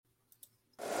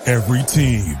Every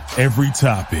team, every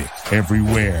topic,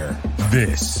 everywhere.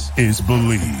 This is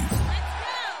Believe.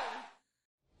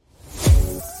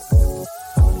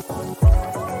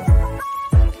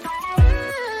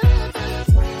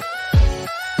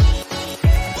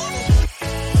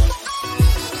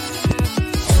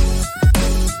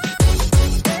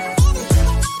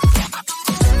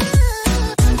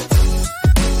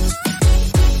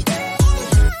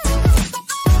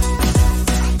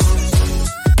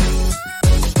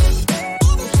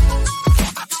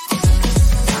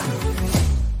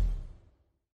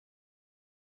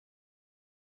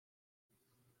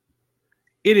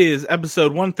 It is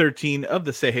episode 113 of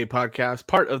the Say Hey podcast,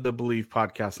 part of the Believe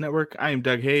Podcast Network. I am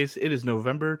Doug Hayes. It is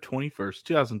November 21st,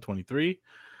 2023.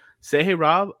 Say Hey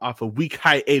Rob, off a week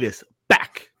hiatus,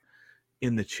 back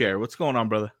in the chair. What's going on,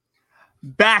 brother?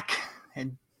 Back,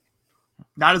 and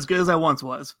not as good as I once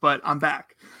was, but I'm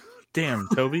back. Damn,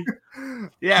 Toby.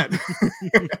 Yeah.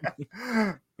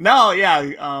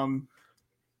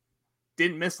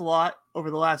 Didn't miss a lot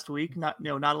over the last week. Not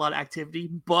a lot of activity,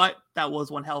 but that was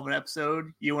one hell of an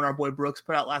episode you and our boy Brooks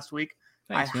put out last week.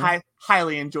 Thanks, I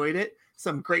highly enjoyed it.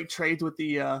 Some great trades with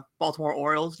the Baltimore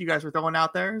Orioles you guys were throwing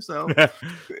out there. So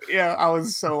yeah,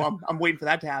 I'm waiting for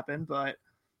that to happen. But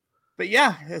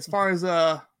yeah, as far as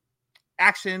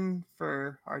action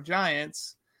for our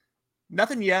Giants,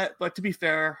 nothing yet. But to be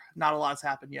fair, not a lot's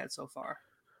happened yet so far.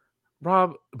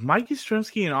 Rob, Mike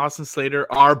Yastrzemski and Austin Slater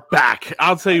are back.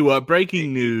 I'll tell you what,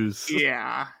 breaking news.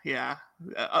 Yeah.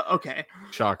 Okay.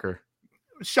 Shocker.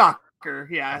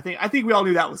 Yeah, I think we all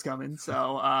knew that was coming.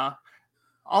 So,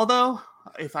 although,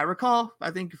 if I recall,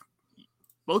 I think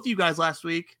both of you guys last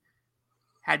week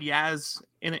had Yaz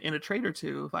in a trade or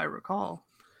two, if I recall.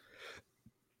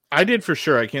 I did for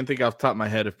sure. I can't think off the top of my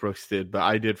head if Brooks did, but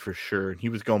I did for sure. He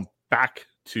was going back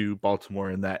to Baltimore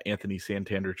in that Anthony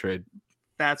Santander trade.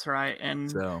 That's right. And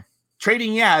so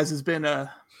trading Yaz has been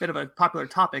a bit of a popular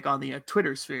topic on the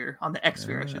Twitter sphere, on the X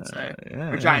sphere, I should say,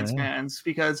 for Giants fans,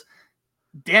 because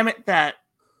damn it, that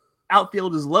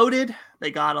outfield is loaded.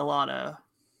 They got a lot of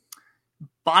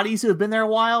bodies who have been there a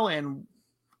while, and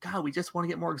God, we just want to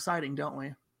get more exciting, don't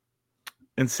we?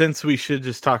 And since we should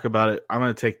just talk about it, I'm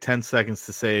going to take 10 seconds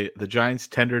to say the Giants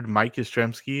tendered Mike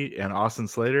Yastrzemski and Austin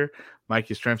Slater. Mike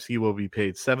Yastrzemski will be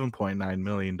paid $7.9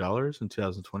 million in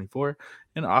 2024,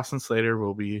 and Austin Slater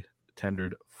will be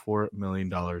tendered $4 million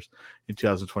in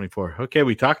 2024. Okay,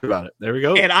 we talked about it. There we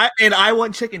go. And I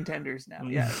want chicken tenders now.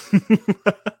 Yes.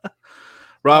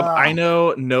 Rob, I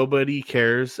know nobody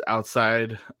cares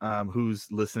outside who's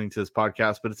listening to this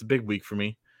podcast, but it's a big week for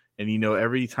me. And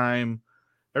every time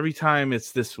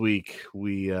it's this week,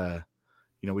 we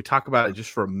talk about it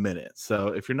just for a minute. So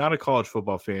if you're not a college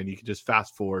football fan, you can just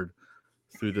fast forward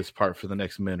through this part for the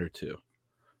next minute or two.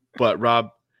 But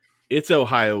Rob, it's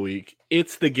Ohio week.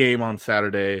 It's the game on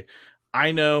Saturday.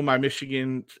 I know my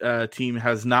Michigan team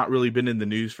has not really been in the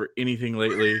news for anything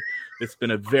lately. It's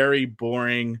been a very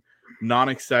boring,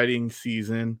 non-exciting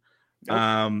season.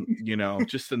 Nope.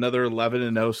 Just another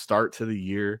 11-0 start to the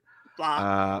year.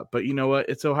 But you know what?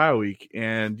 It's Ohio week.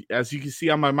 And as you can see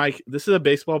on my mic, this is a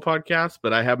baseball podcast,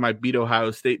 but I have my Beat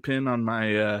Ohio State pin on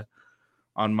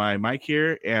my mic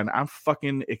here, and I'm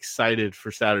fucking excited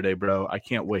for Saturday, bro. I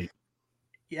can't wait.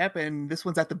 Yep, and this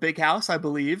one's at the Big House, I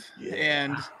believe. Yeah.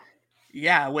 And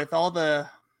yeah, with all the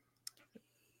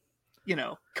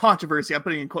controversy, I'm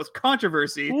putting in quotes,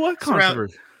 controversy. What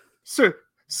controversy?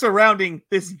 Surrounding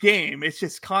this game, it's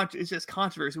just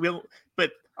controversy.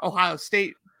 But Ohio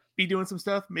State be doing some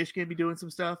stuff, Michigan be doing some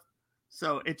stuff.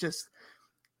 So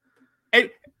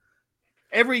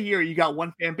every year you got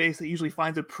one fan base that usually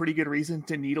finds a pretty good reason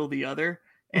to needle the other.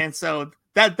 And so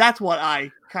that's what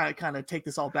I kind of take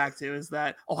this all back to, is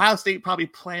that Ohio State probably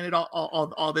planted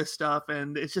all this stuff,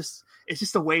 and it's just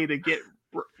a way to get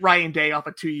Ryan Day off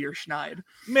a 2-year schneid.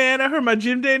 Man, I heard my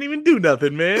Jim didn't even do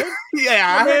nothing, man.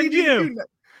 Yeah, I heard he didn't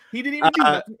even do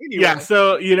nothing anyway. Yeah,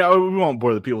 so we won't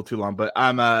bore the people too long, but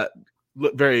I'm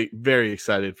very, very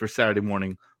excited for Saturday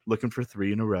morning. Looking for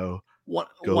 3 in a row. One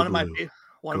of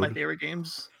my favorite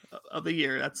games of the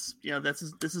year. That's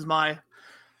this is my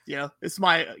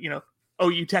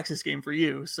OU Texas game for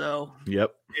you. So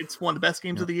yep, it's one of the best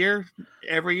games of the year.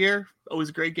 Every year, always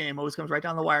a great game. Always comes right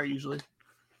down the wire usually.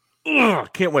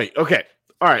 Ugh, can't wait. Okay,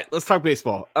 all right, let's talk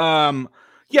baseball.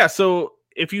 So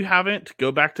if you haven't,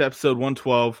 go back to episode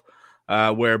 112.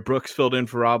 Where Brooks filled in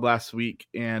for Rob last week,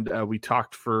 and we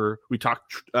talked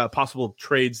possible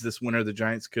trades this winter the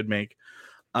Giants could make.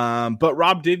 But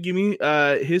Rob did give me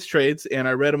his trades, and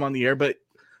I read them on the air, but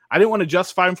I didn't want to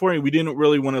justify them for you. We didn't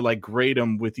really want to grade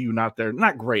them with you not there.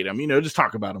 Not grade them, just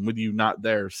talk about them with you not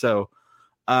there. So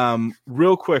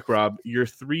Real quick, Rob, your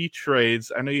 3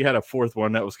 trades. I know you had a 4th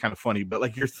one that was kind of funny, but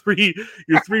like your three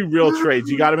real trades.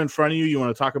 You got them in front of you. You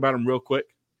want to talk about them real quick?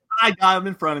 I got them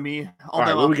in front of me. Although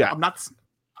right, what we got? I'm not the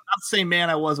same man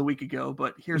I was a week ago,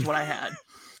 but here's what I had.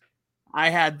 I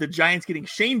had the Giants getting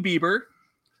Shane Bieber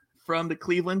from the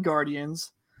Cleveland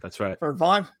Guardians. That's right. For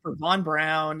Von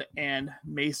Brown and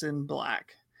Mason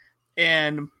Black.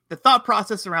 And the thought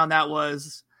process around that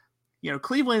was,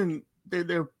 Cleveland, they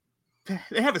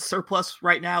have a surplus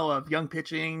right now of young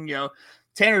pitching,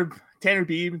 Tanner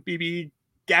Beebe,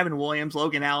 Gavin Williams,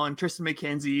 Logan Allen, Tristan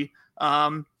McKenzie.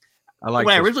 I like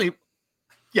when I originally,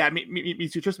 me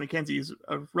too. Tristan McKenzie is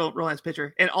a real nice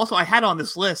pitcher. And also I had on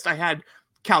this list, I had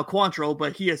Cal Quantrill,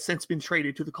 but he has since been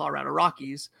traded to the Colorado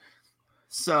Rockies.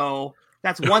 So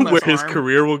that's one less where his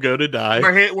career will go to die.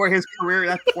 Where his career,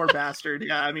 that poor bastard.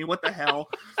 Yeah, I mean, what the hell?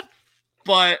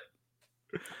 But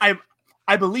I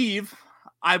believe,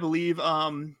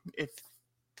 if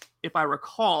I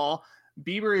recall,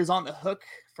 Bieber is on the hook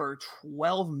for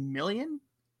 $12 million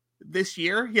this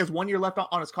year. He has 1 year left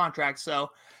on his contract,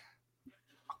 so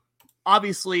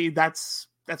obviously that's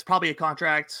probably a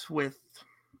contract with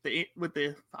the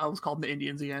I was called the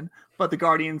Indians again, but the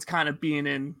Guardians kind of being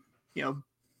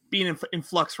in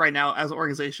flux right now as an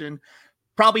organization,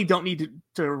 probably don't need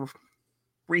to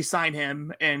re-sign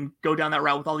him and go down that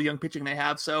route with all the young pitching they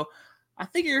have. So I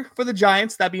figure for the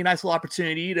Giants, that'd be a nice little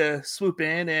opportunity to swoop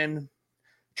in and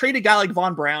trade a guy like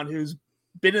Von Brown, who's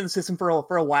been in the system for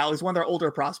a while. He's one of their older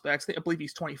prospects. I believe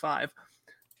he's 25.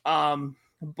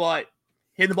 But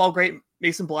hitting the ball great.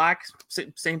 Mason Black,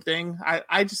 same thing.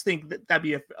 I just think that'd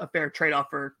be a fair trade-off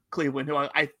for Cleveland, who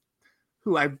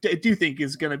I do think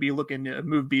is going to be looking to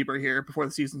move Bieber here before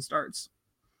the season starts.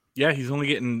 Yeah, he's only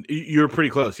getting – you're pretty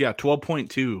close. Yeah,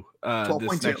 12.2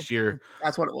 this next year.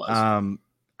 That's what it was.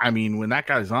 I mean, when that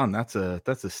guy's on, that's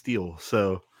a steal.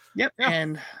 So yep, yeah.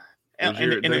 And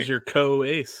there's your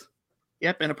co-ace.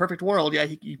 Yep, in a perfect world, yeah,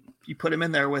 you put him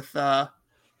in there with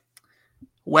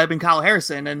Webb and Kyle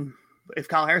Harrison, and if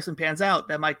Kyle Harrison pans out,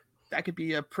 that could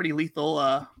be a pretty lethal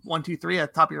 1-2-3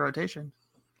 at the top of your rotation.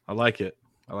 I like it.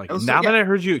 Now that I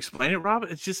heard you explain it, Rob,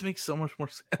 it just makes so much more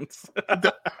sense.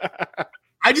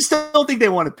 I just don't think they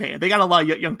want to pay it. They got a lot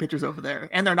of young pitchers over there,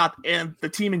 and they're not, and the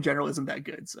team in general isn't that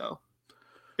good, so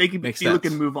they could be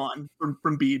looking to move on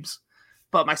from Biebs.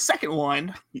 But my second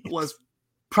one was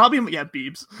probably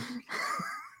Biebs.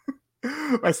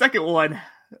 My second one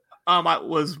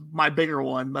was my bigger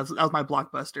one. That was my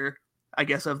blockbuster, I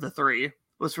guess, of the 3.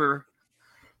 Was for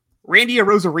Randy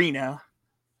Arozarena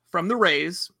from the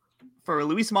Rays for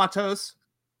Luis Matos,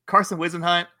 Carson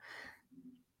Whisenhunt,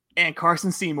 and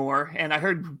Carson Seymour. And I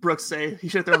heard Brooks say he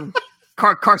should have thrown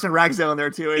Carson Ragsdale in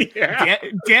there too.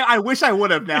 And damn, I wish I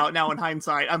would have now in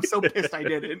hindsight. I'm so pissed I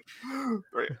didn't.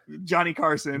 Johnny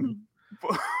Carson.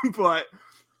 But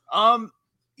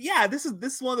this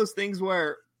is one of those things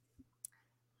where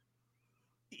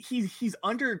he's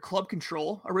under club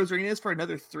control. Arozarena is for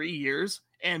another 3 years.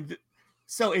 And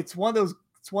so it's one of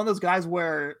those guys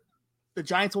where the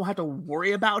Giants won't have to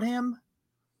worry about him,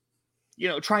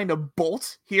 trying to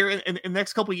bolt here in the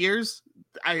next couple of years.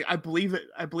 I believe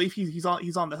he's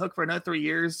on the hook for another 3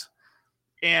 years,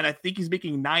 and I think he's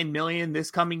making $9 million this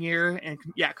coming year, and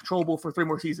controllable for 3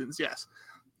 more seasons. Yes,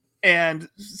 and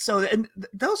so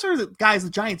those are the guys the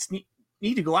Giants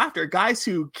need to go after. Guys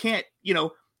who can't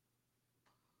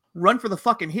run for the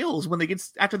fucking hills when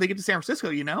after they get to San Francisco,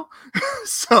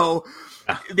 so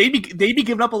they be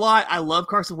giving up a lot. I love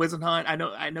Carson Whisenhunt.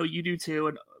 I know you do too.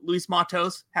 And Luis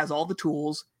Matos has all the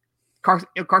tools.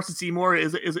 Carson Seymour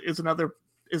is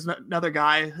another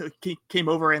guy who came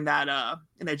over in that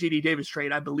JD Davis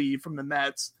trade, I believe, from the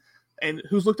Mets, and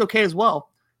who's looked okay as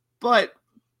well. But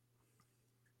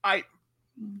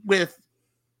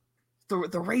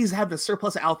the Rays have the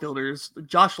surplus of outfielders: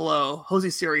 Josh Lowe, Jose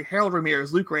Siri, Harold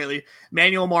Ramirez, Luke Raley,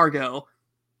 Manuel Margot.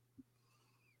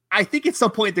 I think at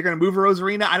some point they're going to move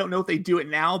Arozarena. I don't know if they do it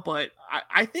now, but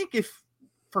I think if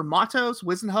for Matos,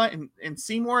 Whisenhunt, and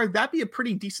Seymour, that'd be a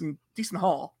pretty decent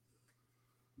haul.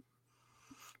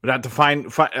 But I have to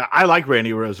find. I like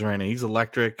Randy Arozarena. He's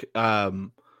electric.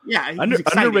 He's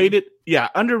underrated. Yeah,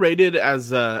 underrated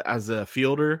as a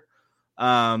fielder.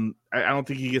 I don't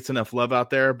think he gets enough love out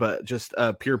there, but just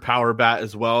a pure power bat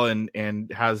as well,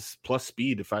 and has plus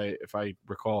speed if I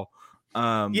recall.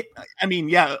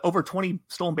 Over 20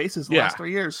 stolen bases the last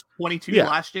 3 years, 22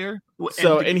 last year.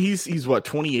 So and he's what,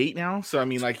 28 now. So I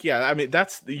mean,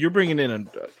 you're bringing in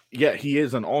he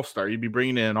is an all-star. You'd be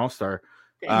bringing in an all-star.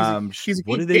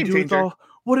 What do they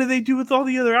do with all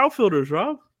the other outfielders,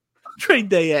 Rob? Trade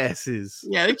their asses.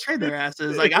 Yeah, they trade their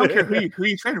asses. Like, I don't care who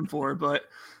you trade them for, but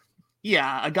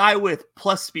Yeah, a guy with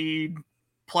plus speed,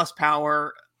 plus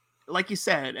power, like you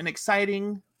said, an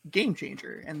exciting game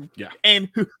changer, and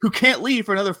who can't leave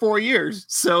for another 4 years.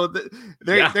 So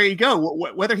there you go.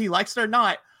 Whether he likes it or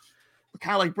not,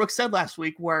 kind of like Brooks said last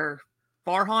week, where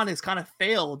Farhan has kind of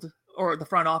failed, or the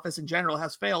front office in general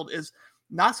has failed, is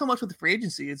not so much with the free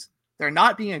agency. It's they're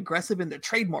not being aggressive in the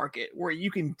trade market where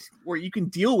you can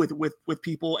deal with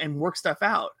people and work stuff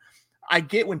out. I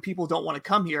get when people don't want to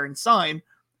come here and sign,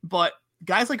 but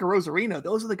guys like a Rosarino,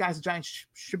 those are the guys the Giants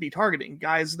should be targeting.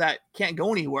 Guys that can't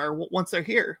go anywhere once they're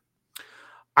here.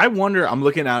 I wonder. I'm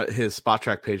looking at his Spot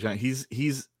Track page now. He's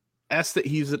at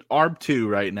ARB2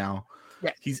 right now.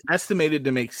 Yeah. He's estimated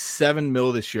to make $7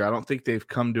 million this year. I don't think they've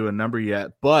come to a number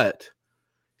yet, but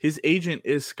his agent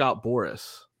is Scott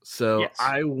Boras. So yes.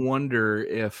 I wonder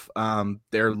if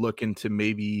they're looking to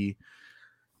maybe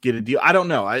get a deal. I don't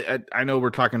know. I know we're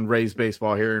talking Rays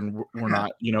baseball here, and we're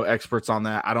not, experts on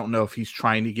that. I don't know if he's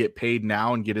trying to get paid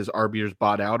now and get his RBers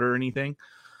bought out or anything.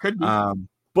 Could be.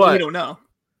 But we don't know.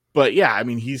 But yeah, I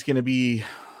mean, he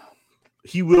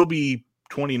will be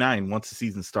 29 once the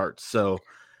season starts. So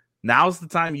now's the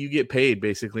time you get paid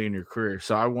basically in your career.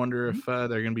 So I wonder if they're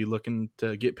going to be looking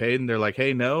to get paid, and they're like,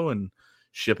 hey, no, and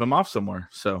ship him off somewhere.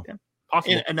 So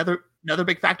possible. And another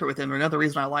big factor with him, or another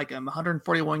reason I like him,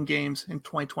 141 games in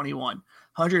 2021,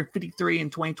 153 in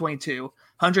 2022,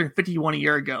 151 a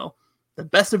year ago. The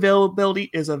best availability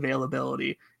is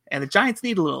availability, and the Giants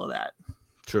need a little of that.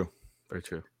 True. Very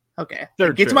true. Okay.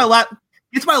 Get to my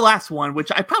last one,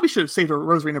 which I probably should have saved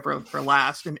Rosarino for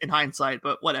last in hindsight,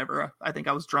 but whatever. I think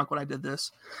I was drunk when I did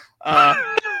this.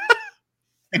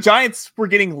 The Giants were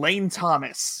getting Lane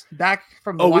Thomas back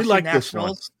from the Washington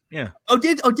Nationals. Yeah. Oh,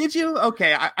 did you?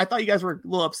 Okay. I thought you guys were a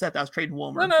little upset that I was trading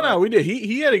Wilmer. No, we did.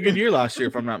 He had a good year last year,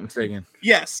 if I'm not mistaken.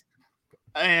 Yes.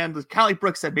 And kind of like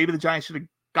Brooks said, maybe the Giants should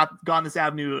have gone this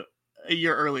avenue a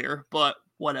year earlier, but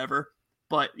whatever.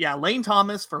 But yeah, Lane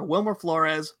Thomas for Wilmer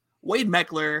Flores, Wade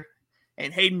Meckler,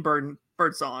 and Hayden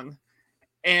Birdsong.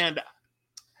 And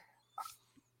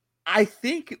I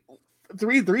think the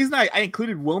reason I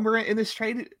included Wilmer in this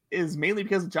trade is mainly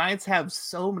because the Giants have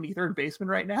so many third basemen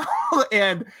right now.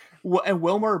 and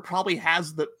Wilmer probably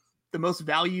has the most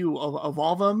value of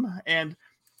all of them. And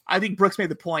I think Brooks made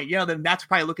the point, the Nats are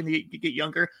probably looking to get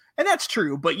younger. And that's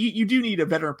true, but you do need a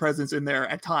veteran presence in there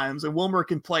at times. And Wilmer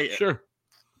can play. Sure.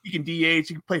 You can DH,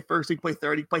 you can play first, you can play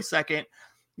third, you can play second.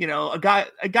 A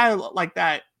guy like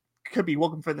that could be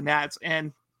welcome for the Nats.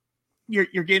 And you're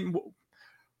getting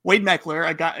Wade Meckler,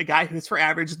 a guy who hits for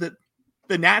average.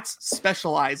 The Nats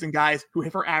specialize in guys who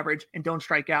hit for average and don't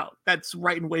strike out. That's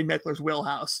right in Wade Meckler's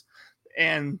wheelhouse.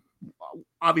 And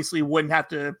obviously wouldn't have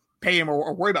to pay him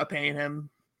or worry about paying him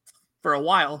for a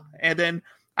while. And then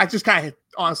I just kind of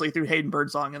honestly threw Hayden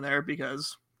Birdsong in there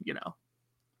because,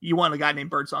 you want a guy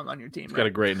named Birdsong on your team. He's got a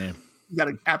great name. You got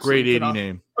an absolutely great 80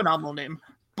 name. Phenomenal name.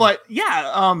 But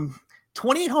yeah,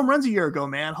 28 home runs a year ago,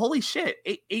 man. Holy shit.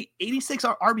 86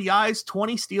 RBIs,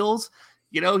 20 steals.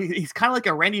 He's kind of like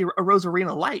a Randy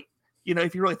Rosarino light.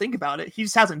 If you really think about it, he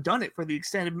just hasn't done it for the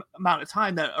extended amount of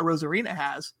time that a Rosarino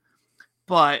has.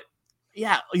 But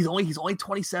yeah, he's only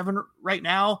 27 right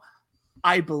now.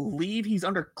 I believe he's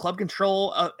under club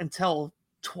control until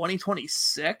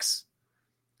 2026.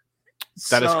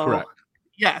 That is correct.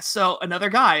 Yeah. So another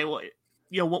guy,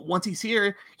 once he's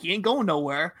here, he ain't going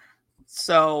nowhere.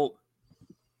 So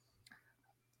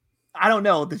I don't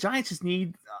know. The Giants just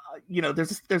need,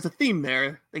 there's a theme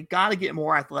there. They got to get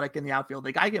more athletic in the outfield.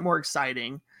 They got to get more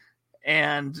exciting.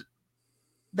 And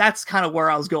that's kind of where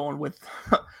I was going with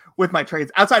my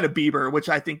trades outside of Bieber, which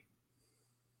I think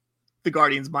the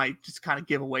Guardians might just kind of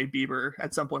give away Bieber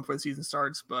at some point before the season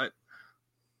starts. But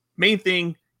main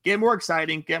thing, get more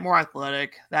exciting, get more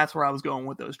athletic. That's where I was going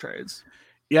with those trades.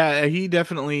 Yeah, he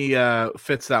definitely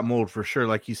fits that mold for sure.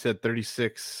 Like you said,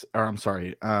 20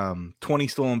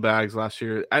 stolen bags last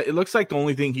year. It looks like the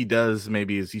only thing he does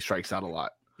maybe is he strikes out a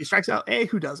lot. He strikes out. Hey,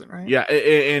 who doesn't, right? Yeah,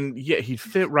 and he'd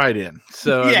fit right in.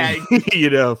 So yeah,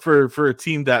 for a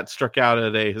team that struck out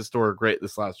at a historic rate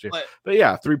this last year. But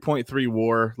yeah, 3.3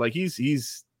 WAR. Like he's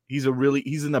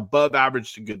an above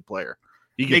average to good player.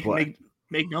 He can play.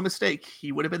 Make no mistake,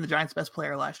 he would have been the Giants' best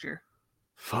player last year.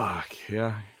 Fuck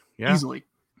yeah, easily.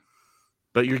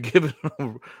 But you're giving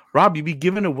Rob, you'd be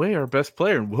giving away our best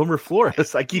player, Wilmer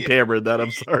Flores. I keep hammering that.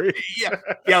 I'm sorry.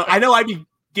 Yeah. I know I'd be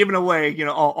giving away,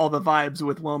 all the vibes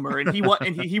with Wilmer, and he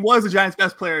was the Giants'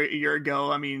 best player a year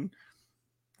ago. I mean,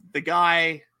 the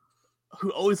guy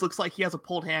who always looks like he has a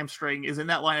pulled hamstring is in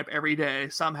that lineup every day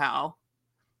somehow.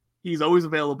 He's always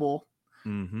available.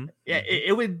 Mm-hmm. Yeah,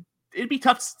 it'd be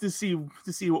tough to see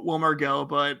what Wilmer go,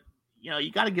 but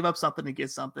you got to give up something to get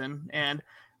something. And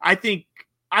I think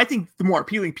the more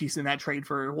appealing piece in that trade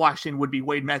for Washington would be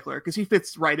Wade Meckler, because he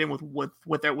fits right in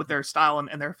with their style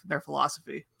and their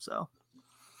philosophy. So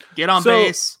get on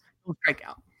base, strike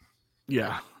out.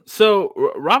 Yeah.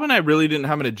 So Rob and I really didn't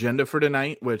have an agenda for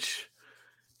tonight, which,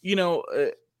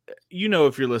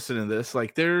 if you're listening to this,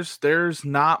 like there's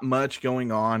not much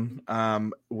going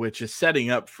on, which is setting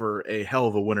up for a hell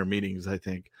of a winter meetings. I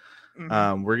think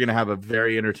we're going to have a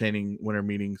very entertaining winter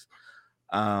meetings.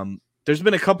 There's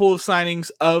been a couple of signings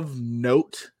of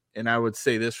note, and I would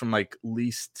say this from like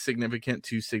least significant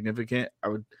to significant.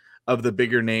 Of the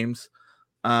bigger names.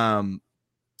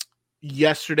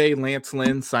 Yesterday, Lance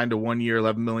Lynn signed a 1-year,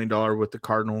 $11 million with the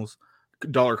Cardinals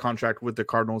contract with the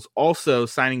Cardinals. Also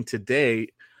signing today,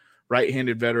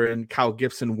 right-handed veteran Kyle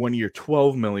Gibson, 1 year,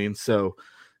 $12 million. So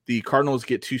the Cardinals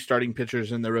get 2 starting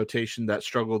pitchers in the rotation that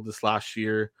struggled this last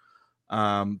year.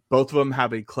 Both of them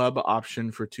have a club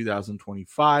option for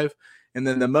 2025. And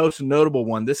then the most notable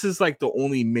one, this is like the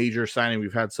only major signing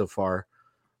we've had so far.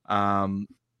 And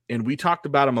we talked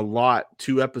about him a lot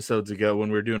 2 episodes ago when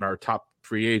we were doing our top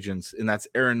free agents, and that's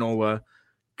Aaron Nola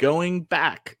going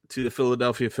back to the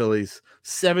Philadelphia Phillies.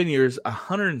 7 years,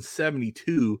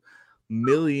 $172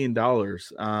 million.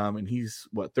 And he's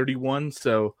 31.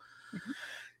 So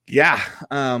yeah.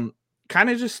 Kind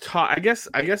of just talk, I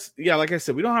guess, yeah, like I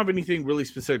said, we don't have anything really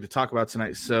specific to talk about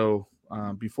tonight. So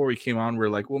before we came on, we're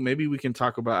like, well, maybe we can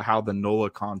talk about how the Nola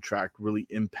contract really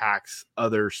impacts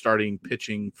other starting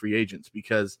pitching free agents,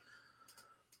 because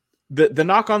the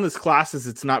knock on this class is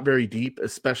it's not very deep,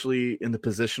 especially in the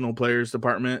positional players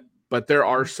department, but there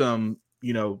are some,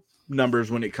 numbers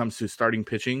when it comes to starting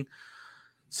pitching.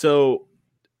 So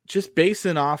just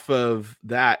basing off of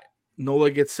that,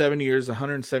 Nola gets 7 years,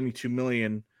 $172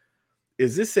 million.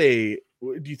 Do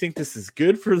you think this is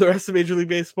good for the rest of Major League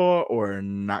Baseball or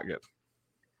not good?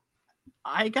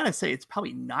 I gotta say it's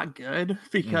probably not good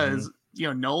because,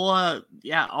 Nola,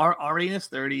 already in his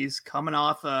 30s, coming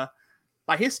off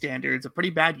by his standards, a pretty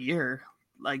bad year,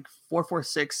 like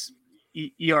 4.46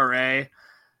 ERA.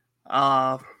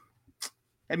 I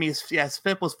mean, his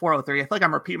FIP was 4.03. I feel like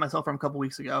I'm repeating myself from a couple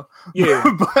weeks ago.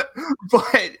 Yeah,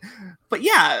 but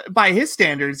yeah, by his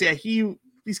standards,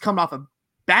 he's coming off a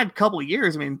bad couple of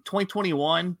years. I mean,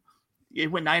 2021,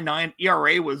 it went 9.9.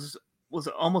 ERA was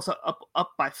almost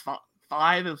up by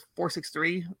 5 of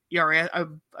 4.63 ERA.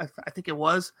 I think it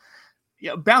was.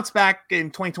 Yeah, bounced back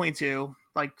in 2022.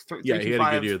 Like he had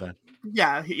a good year then.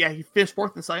 Yeah, he finished 4th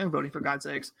in the Cy Young voting, for God's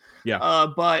sakes. Yeah.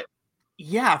 But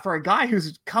yeah, for a guy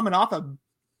who's coming off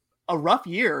a rough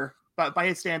year by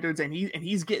his standards, and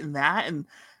he's getting that,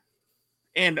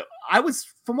 and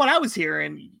from what I was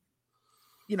hearing,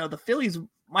 the Phillies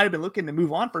might have been looking to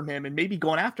move on from him and maybe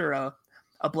going after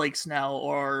a Blake Snell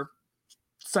or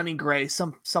Sonny Gray,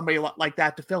 somebody like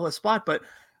that to fill his spot, but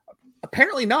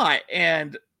apparently not.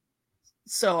 And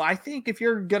so I think if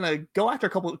you're gonna go after a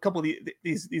couple of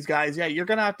these guys, you're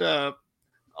gonna have to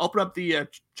open up the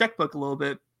checkbook a little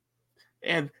bit,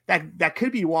 and that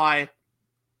could be why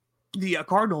the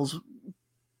Cardinals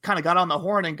kind of got on the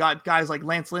horn and got guys like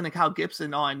Lance Lynn and Kyle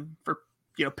Gibson on for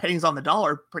pennies on the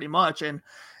dollar, pretty much. And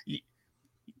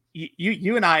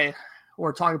you and I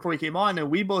were talking before we came on, and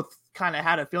we both kind of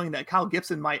had a feeling that Kyle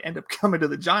Gibson might end up coming to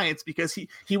the Giants because he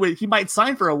might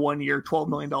sign for a 1 year, $12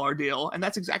 million deal. And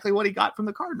that's exactly what he got from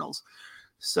the Cardinals.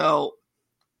 So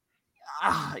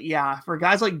for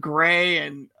guys like Gray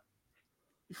and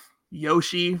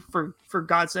Yoshi, for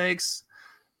God's sakes,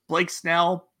 Blake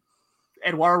Snell,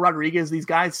 Eduardo Rodriguez, these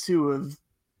guys who have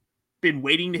been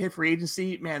waiting to hit free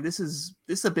agency, man, this is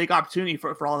a big opportunity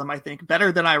for all of them, I think.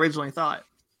 Better than I originally thought.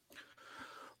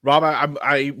 Rob,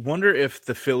 I wonder if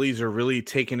the Phillies are really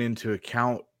taking into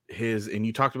account and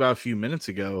you talked about a few minutes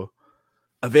ago,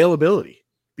 availability,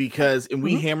 because, and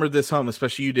we hammered this home,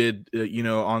 especially you did,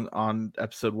 on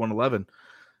episode 111,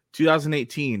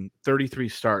 2018, 33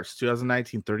 starts,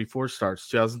 2019, 34 starts,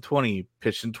 2020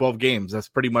 pitched in 12 games. That's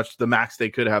pretty much the max they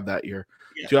could have that year.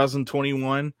 Yeah.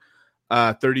 2021,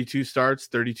 32 starts,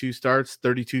 32 starts,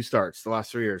 32 starts the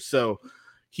last 3 years. So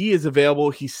he is available.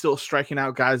 He's still striking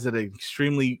out guys at an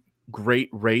extremely great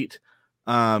rate.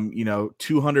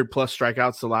 200 plus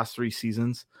strikeouts the last 3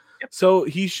 seasons. Yep. So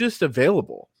he's just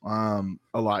available a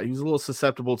lot. He was a little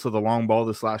susceptible to the long ball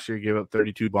this last year, gave up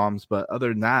 32 bombs. But other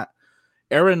than that,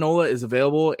 Aaron Nola is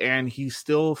available and he's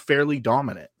still fairly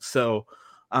dominant. So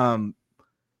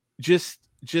just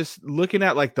looking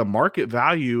at like the market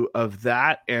value of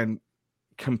that and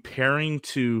comparing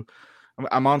to,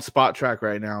 I'm on Spot Track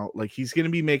right now. Like he's going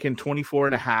to be making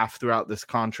 24.5 throughout this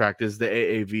contract is the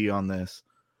AAV on this.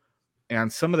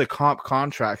 and some of the comp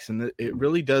contracts, and it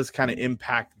really does kind of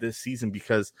impact this season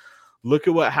because look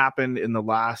at what happened in the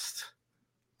last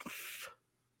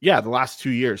 2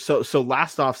 years. So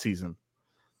last offseason,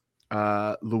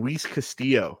 Luis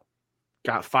Castillo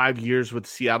got 5 years with the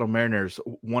Seattle Mariners,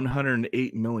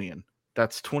 $108 million.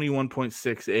 That's 21.6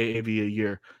 AAV a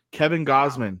year. Kevin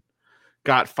Gausman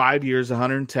got 5 years,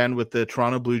 110 with the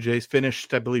Toronto Blue Jays.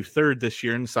 Finished, I believe, third this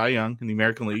year in Cy Young in the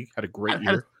American League. Had a great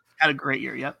year. Had a great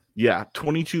year. Yep. Yeah,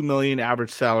 $22 million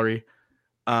average salary.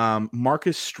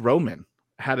 Marcus Stroman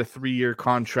had a 3-year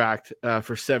contract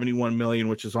for $71 million,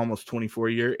 which is almost 24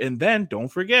 a year. And then don't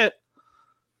forget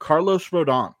Carlos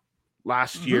Rodon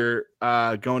last year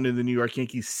going to the New York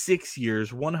Yankees, 6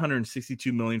 years,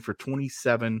 $162 million for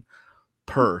 27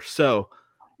 per. So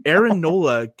Aaron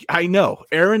Nola, I know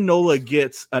Aaron Nola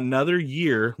gets another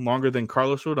year longer than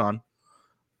Carlos Rodon,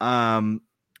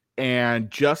 and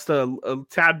just a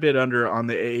tad bit under on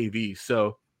the AAV.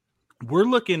 So we're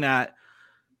looking at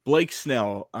Blake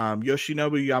Snell,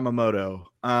 Yoshinobu Yamamoto,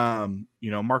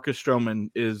 Marcus Stroman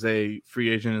is a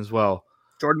free agent as well.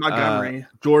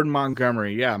 Jordan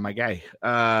Montgomery. Yeah, my guy.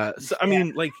 I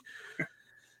mean, like,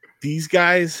 these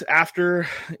guys, after,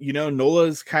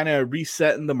 Nola's kind of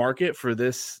resetting the market for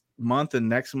this month and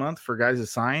next month for guys to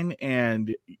sign.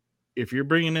 And if you're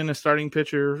bringing in a starting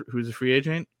pitcher who's a free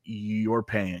agent, you're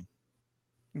paying.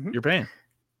 Mm-hmm. You're paying.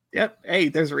 Yep. Hey,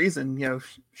 there's a reason,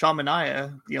 Sean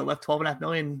Manaea, left $12.5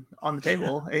 million on the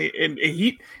table, and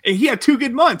he had 2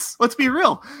 good months. Let's be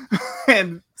real.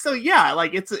 And so, yeah,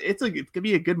 like it could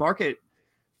be a good market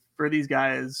for these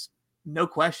guys. No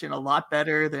question, a lot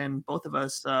better than both of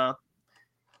us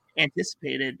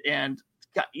anticipated. And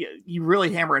you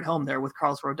really hammer it home there with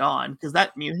Carlos Rodon, because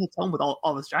that hits home with all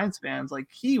us Giants fans. Like,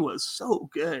 he was so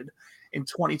good in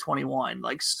 2021,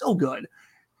 like so good.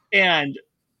 And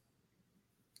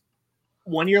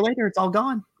 1 year later, it's all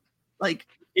gone. Like,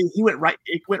 it went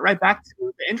right back to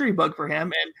the injury bug for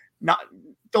him.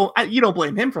 And you don't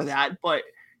blame him for that, but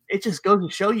it just goes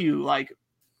to show you, like,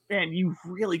 man, you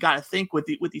really got to think with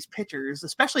these pitchers,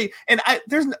 especially. And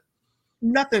there's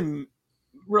nothing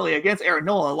really against Aaron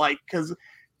Nola, like, because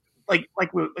like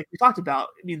we talked about.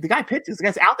 I mean, the guy pitches. The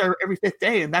guy's out there every 5th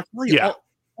day, and that's really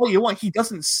all you want. He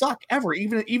doesn't suck ever,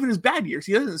 even his bad years.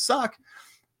 He doesn't suck,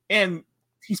 and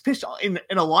he's pitched in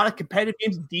a lot of competitive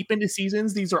games deep into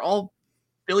seasons. These are all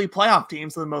Philly playoff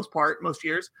teams for the most part, most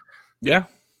years. Yeah,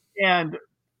 and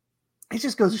it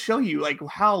just goes to show you, like,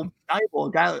 how valuable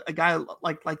a guy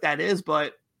like that is.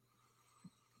 But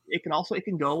it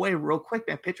can go away real quick.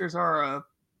 Man, pitchers are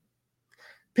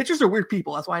weird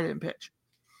people. That's why I didn't pitch.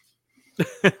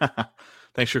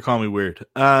 Thanks for calling me weird.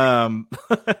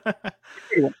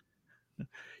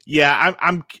 Yeah,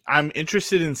 I'm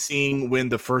interested in seeing when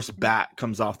the first bat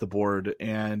comes off the board.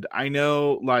 And I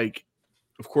know, like,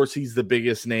 of course, he's the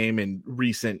biggest name in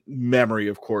recent memory,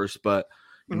 of course, but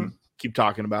keep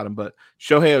talking about him. But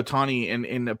Shohei Ohtani,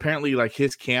 and apparently, like,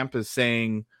 his camp is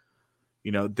saying,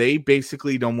 they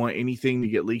basically don't want anything to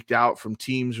get leaked out from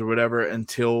teams or whatever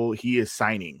until he is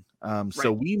signing. Right.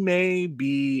 So we may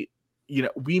be,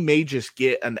 we may just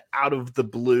get an out of the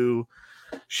blue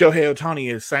Shohei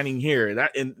Ohtani is signing here.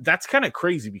 That's kind of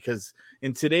crazy, because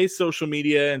in today's social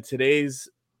media and today's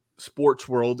sports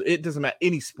world, it doesn't matter,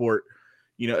 any sport,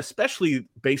 especially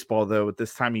baseball, though, at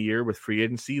this time of year with free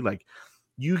agency, like,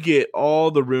 you get all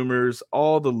the rumors,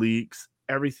 all the leaks,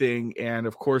 everything. And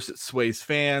of course it sways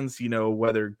fans,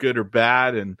 whether good or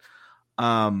bad. And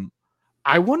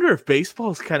I wonder if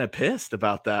baseball is kind of pissed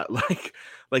about that.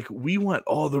 Like we want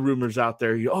all the rumors out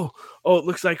there. Oh, it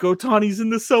looks like Ohtani's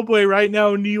in the subway right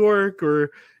now in New York,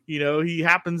 or, he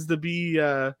happens to be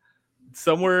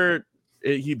somewhere.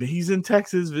 He's in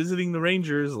Texas visiting the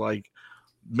Rangers. Like,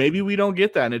 maybe we don't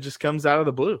get that, and it just comes out of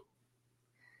the blue.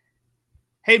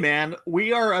 Hey, man,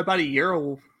 we are about a year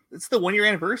old. It's the 1 year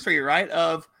anniversary, right?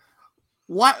 Of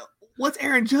what's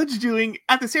Aaron Judge doing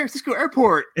at the San Francisco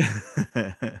airport?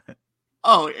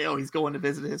 Oh, he's going to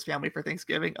visit his family for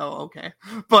Thanksgiving. Oh, okay.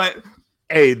 But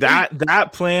hey, that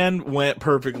plan went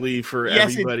perfectly for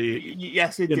everybody.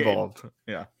 It involved. Did.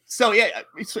 Yeah. So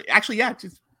actually,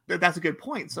 that's a good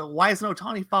point. So why isn't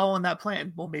Ohtani following that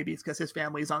plan? Well, maybe it's because his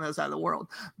family is on the other side of the world.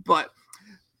 But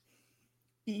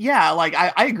yeah, like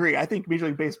I agree. I think Major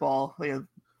League Baseball,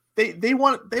 they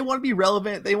want to be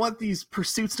relevant. They want these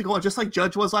pursuits to go on, just like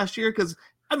Judge was last year. Because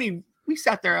I mean, we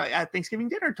sat there at Thanksgiving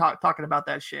dinner talking about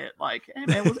that shit. Like, hey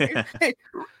man, hey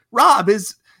Rob,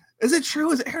 is it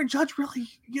true? Is Aaron Judge really,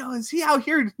 is he out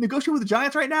here negotiating with the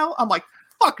Giants right now? I'm like,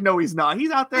 fuck no, he's not.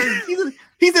 He's out there.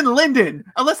 He's in Linden.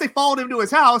 Unless they followed him to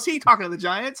his house, he talking to the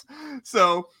Giants.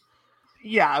 So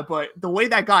yeah, but the way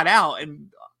that got out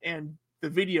and the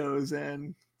videos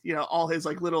and all his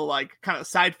like little like kind of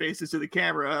side faces to the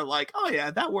camera, like, oh yeah,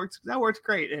 that works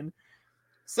great. And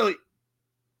so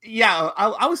yeah,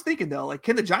 I was thinking though, like,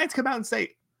 can the Giants come out and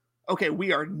say, okay,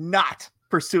 we are not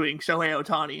pursuing Shohei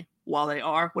Ohtani while they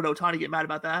are? Would Ohtani get mad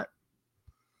about that?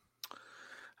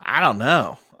 I don't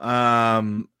know.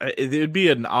 It would be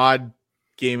an odd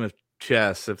game of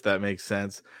chess, if that makes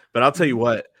sense. But I'll tell you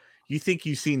what, you think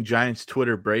you've seen Giants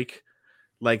Twitter break?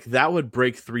 Like, that would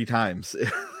break 3 times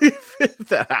if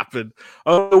that happened.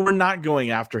 Oh, we're not going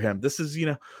after him. This is,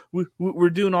 we're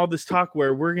doing all this talk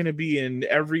where we're going to be in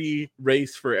every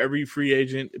race for every free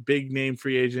agent, big name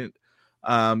free agent.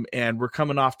 And we're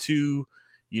coming off 2,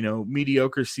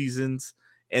 mediocre seasons.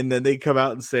 And then they come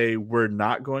out and say, we're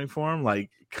not going for him.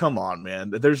 Like, come on, man.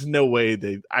 There's no way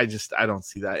I don't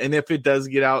see that. And if it does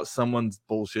get out, someone's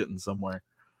bullshitting somewhere.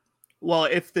 Well,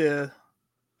 if the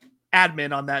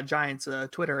admin on that Giants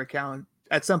Twitter account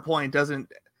at some point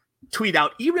doesn't tweet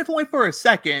out, even if only for a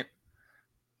second,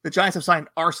 the Giants have signed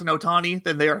Arsen Ohtani,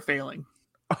 then they are failing.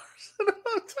 Arsen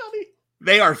Ohtani?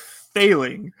 They are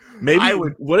failing. Maybe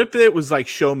what if it was like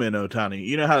Showman Ohtani?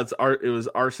 You know how it was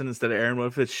Arsen instead of Aaron? What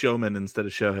if it's Showman instead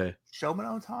of Shohei? Showman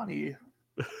Ohtani.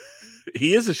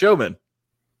 He is a showman.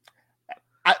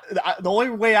 The only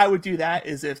way I would do that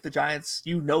is if the Giants,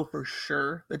 for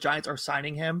sure the Giants are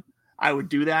signing him. I would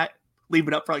do that, leave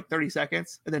it up for like 30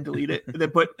 seconds, and then delete it, and then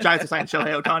put Giants to sign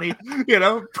Shohei Ohtani.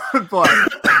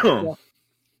 But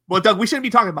well, Doug, we shouldn't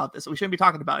be talking about this. We shouldn't be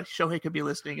talking about it. Shohei could be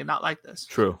listening and not like this.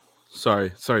 True.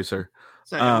 Sorry, sir.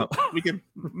 So we can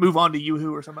move on to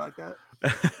Yoo-Hoo or something like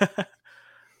that.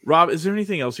 Rob, is there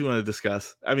anything else you want to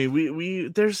discuss? I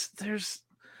mean, there's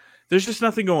just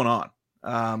nothing going on.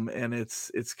 And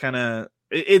it's kind of,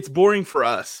 it's boring for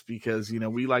us because,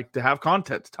 we like to have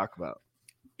content to talk about.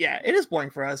 Yeah, it is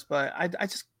boring for us, but I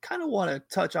just kind of want to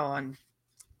touch on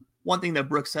one thing that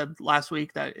Brooks said last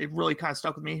week that it really kind of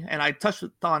stuck with me. And I touched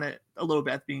on it a little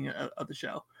bit at the beginning of the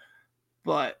show,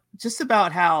 but just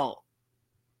about how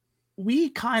we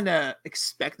kind of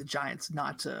expect the Giants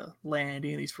not to land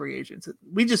any of these free agents.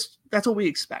 That's what we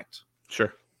expect.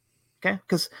 Sure. Okay.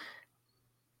 Because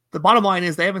the bottom line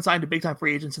is they haven't signed a big time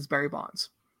free agent since Barry Bonds.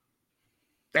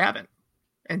 They haven't.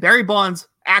 And Barry Bonds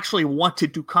actually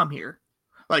wanted to come here.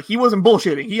 Like, he wasn't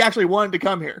bullshitting. He actually wanted to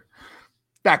come here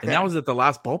back then. And that was at the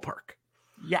last ballpark.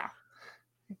 Yeah.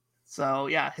 So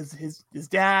yeah, his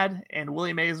dad and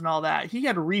Willie Mays and all that, he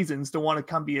had reasons to want to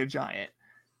come be a Giant.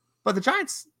 But the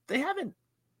Giants, they haven't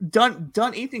done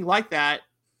anything like that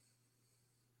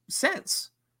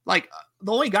since. Like,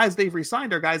 the only guys they've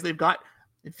re-signed are guys they've got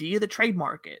via the trade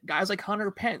market. Guys like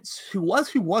Hunter Pence, who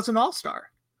was an all-star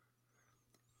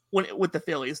with the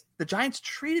Phillies. The Giants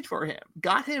traded for him,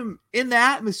 got him in the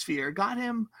atmosphere, got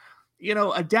him,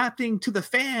 adapting to the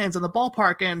fans and the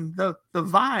ballpark and the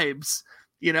vibes.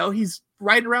 He's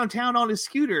riding around town on his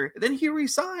scooter. Then he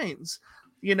resigns,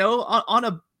 on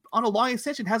a long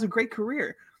extension, has a great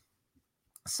career.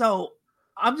 So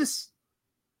I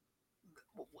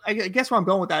guess where I'm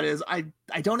going with that is I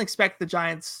don't expect the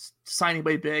Giants to sign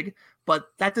anybody big, but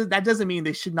that doesn't mean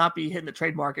they should not be hitting the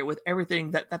trade market with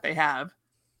everything that they have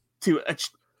to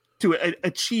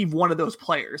achieve one of those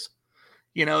players.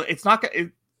 It's not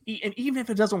and even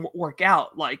if it doesn't work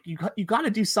out, like, you got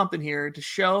to do something here to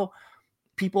show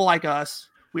people like us,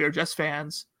 we are just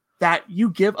fans, that you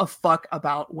give a fuck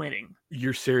about winning.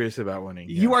 You're serious about winning.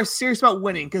 Yeah. You are serious about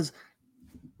winning, because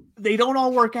they don't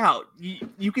all work out.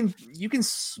 You can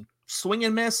swing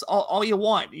and miss all you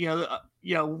want.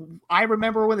 I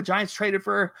remember when the Giants traded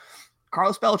for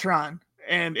Carlos Beltran,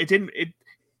 and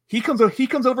he comes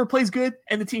over, plays good,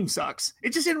 and the team sucks.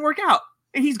 It just didn't work out,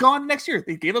 and he's gone next year.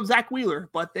 They gave up Zach Wheeler,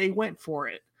 but they went for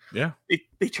it. Yeah,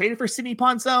 they traded for Sidney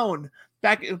Ponzone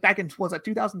back in, was that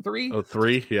 2003?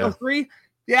 03, yeah. 03,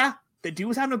 yeah. The dude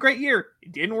was having a great year.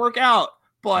 It didn't work out,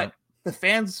 but the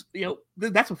fans,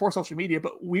 that's before social media,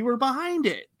 but we were behind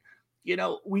it. We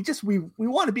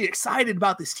want to be excited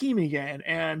about this team again.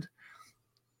 And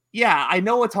yeah, I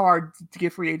know it's hard to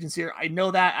get free agents here. I know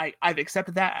that. I've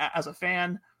accepted that as a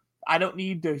fan. I don't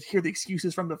need to hear the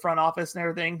excuses from the front office and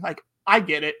everything. Like, I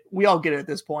get it. We all get it at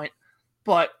this point.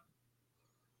 But,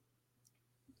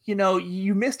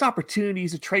 you missed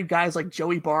opportunities to trade guys like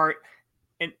Joey Bart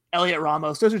and Elliot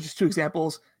Ramos. Those are just 2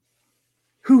 examples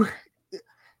who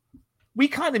we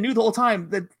kind of knew the whole time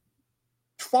that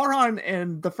Farhan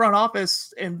and the front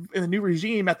office and the new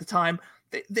regime at the time,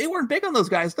 they weren't big on those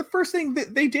guys. The first thing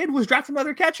that they did was draft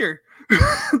another catcher.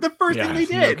 The first thing they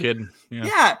did. No kidding.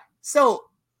 Yeah. So,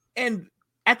 and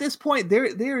at this point,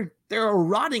 they're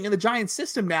rotting in the Giants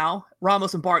system now.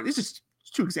 Ramos and Bart. These are just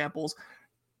 2 examples.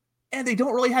 and they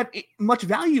don't really have much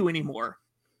value anymore.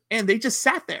 And they just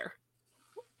sat there.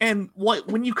 And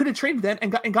when you could have traded them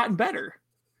and gotten better.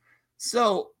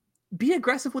 So be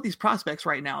aggressive with these prospects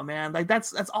right now, man. Like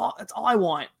that's all I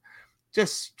want.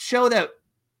 Just show that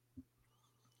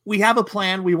we have a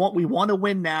plan. We want to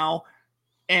win now,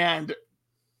 and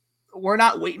we're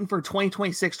not waiting for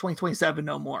 2026, 2027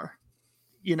 no more.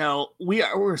 You know,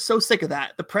 we're so sick of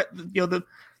that.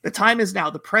 The time is now.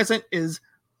 The present is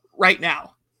right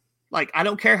now. Like, I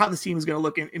don't care how the team is going to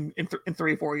look in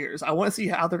 3 or 4 years. I want to see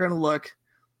how they're going to look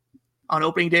on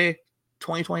opening day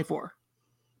 2024.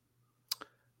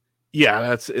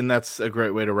 Yeah, that's a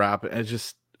great way to wrap it. And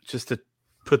just to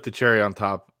put the cherry on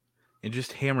top and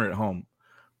just hammer it home.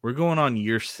 We're going on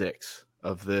year 6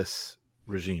 of this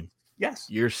regime. Yes.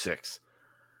 Year 6.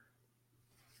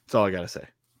 That's all I got to say.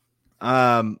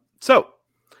 So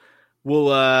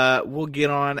we'll get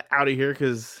on out of here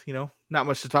because, not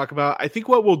much to talk about. I think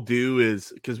what we'll do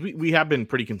is, because we have been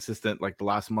pretty consistent like the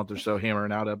last month or so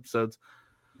hammering out episodes.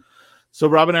 So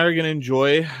Rob and I are going to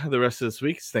enjoy the rest of this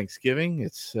week. It's Thanksgiving.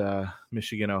 It's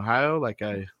Michigan, Ohio, like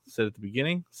I said at the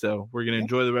beginning. So we're going to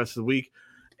enjoy the rest of the week.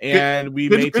 And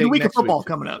good week of football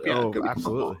coming up. Yeah, oh,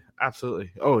 absolutely.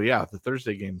 Absolutely. Oh, yeah. The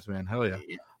Thursday games, man. Hell yeah.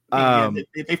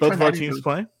 They've both of our teams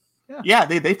playing. Yeah,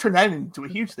 they've turned that into a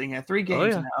huge thing. 3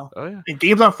 games now. Oh, yeah. And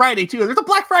games on Friday, too. There's a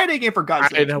Black Friday game for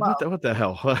God's sake. I know. Wow. What the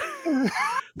hell?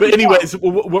 But anyways,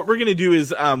 what we're going to do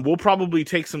is we'll probably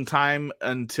take some time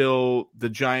until the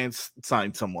Giants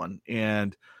sign someone.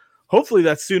 And hopefully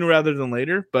that's sooner rather than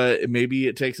later. But maybe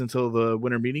it takes until the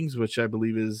winter meetings, which I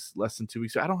believe is less than 2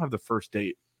 weeks. I don't have the first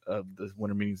date of the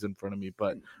winter meetings in front of me,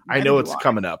 but I know it's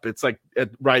coming up. It's like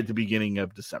right at the beginning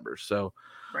of December. So,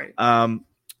 right.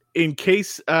 In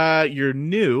case you're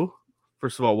new,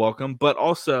 first of all, welcome. But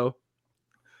also,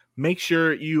 make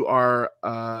sure you are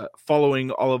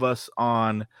following all of us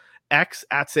on X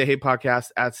at Say Hey Podcast,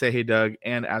 at Say Hey Doug,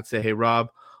 and at Say Hey Rob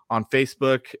on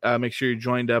Facebook. Make sure you're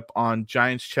joined up on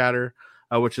Giants Chatter,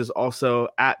 which is also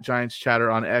at Giants Chatter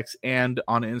on X and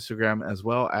on Instagram as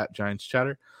well at Giants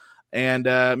Chatter. And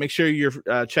make sure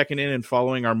you're checking in and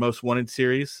following our Most Wanted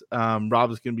series.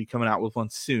 Rob is going to be coming out with one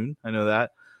soon. I know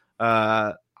that.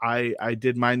 I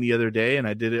did mine the other day, and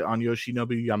I did it on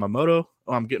Yoshinobu Yamamoto.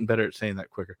 Oh, I'm getting better at saying that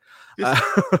quicker.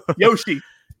 Yoshi.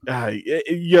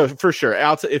 Yeah, for sure.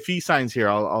 If he signs here,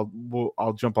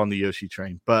 I'll jump on the Yoshi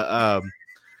train. But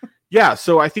yeah,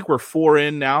 so I think we're 4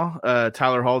 in now.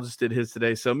 Tyler Hall just did his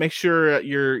today, so make sure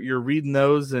you're reading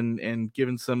those and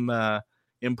giving some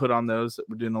input on those.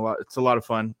 We're doing a lot. It's a lot of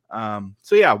fun.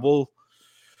 So yeah, we'll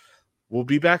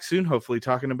be back soon, hopefully,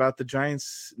 talking about the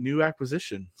Giants' new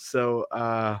acquisition. So,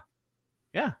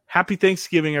 yeah, happy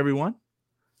Thanksgiving, everyone.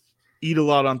 Eat a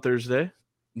lot on Thursday.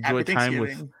 Enjoy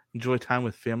time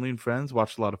with family and friends.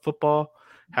 Watch a lot of football.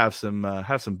 Have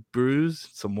some brews,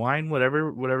 some wine,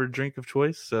 whatever drink of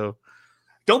choice. So,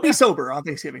 don't be sober on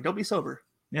Thanksgiving. Don't be sober.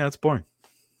 Yeah, it's boring.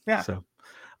 Yeah. So,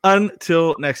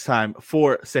 until next time,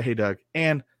 for Say Hey Doug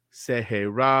and Say Hey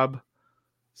Rob.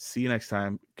 See you next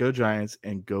time. Go Giants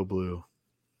and go Blue.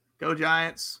 Go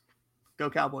Giants. Go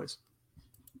Cowboys.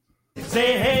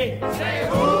 Say hey. Say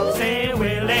who. Say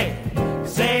Willie.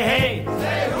 Say hey.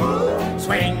 Say who.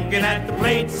 Swinging at the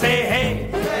plate. Say hey.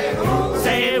 Say who.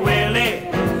 Say Willie.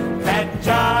 That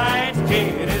Giants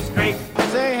kid is great.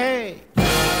 Say hey.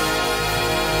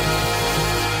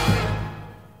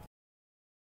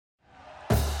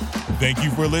 Thank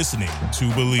you for listening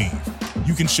to Believe.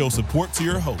 You can show support to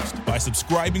your host by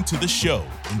subscribing to the show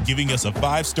and giving us a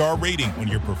 5-star rating on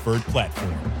your preferred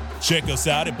platform. Check us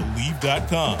out at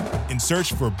Believe.com and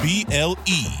search for BLEAV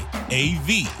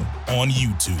on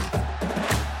YouTube.